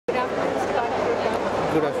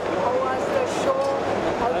Good afternoon. How was the show?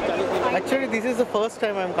 How did you find Actually, it? this is the first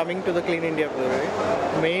time I'm coming to the Clean India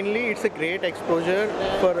Pulire. Mainly, it's a great exposure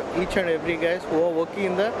for each and every guys who are working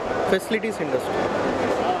in the facilities industry.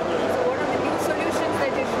 So what are the new solutions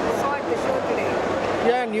that you saw at the show today?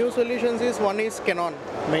 Yeah, new solutions is one is Canon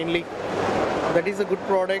mainly. That is a good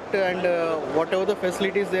product, and whatever the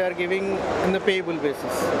facilities they are giving in the payable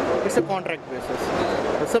basis. It's a contract basis.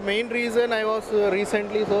 That's the main reason I was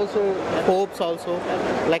recently also hopes also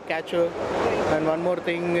like catcher, and one more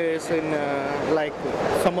thing is in like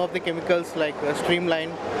some of the chemicals like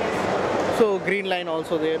streamline. So green line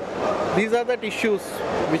also there. These are the tissues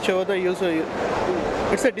whichever the user.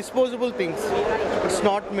 It's a disposable things. It's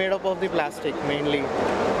not made up of the plastic mainly.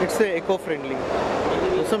 It's a eco-friendly.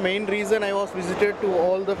 That's the main reason I was visited to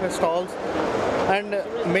all the stalls, and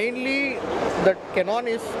mainly that Canon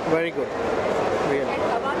is very good. Really. And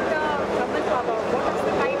Avanta, what is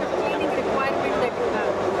the kind of cleaning requirement that you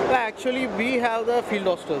have? Actually, we have the field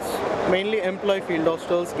hostels, mainly employee field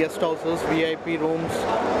hostels, guest houses, VIP rooms,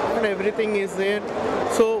 and everything is there.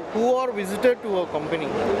 So, who are visited to our company,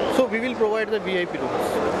 so we will provide the VIP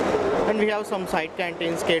rooms. And we have some side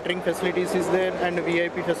canteens, catering facilities is there, and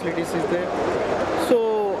VIP facilities is there.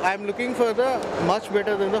 So, I am looking for the much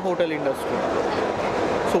better than the hotel industry.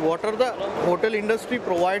 So, what are the hotel industry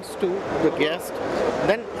provides to the guest,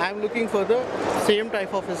 then I am looking for the same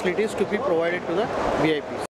type of facilities to be provided to the VIPs.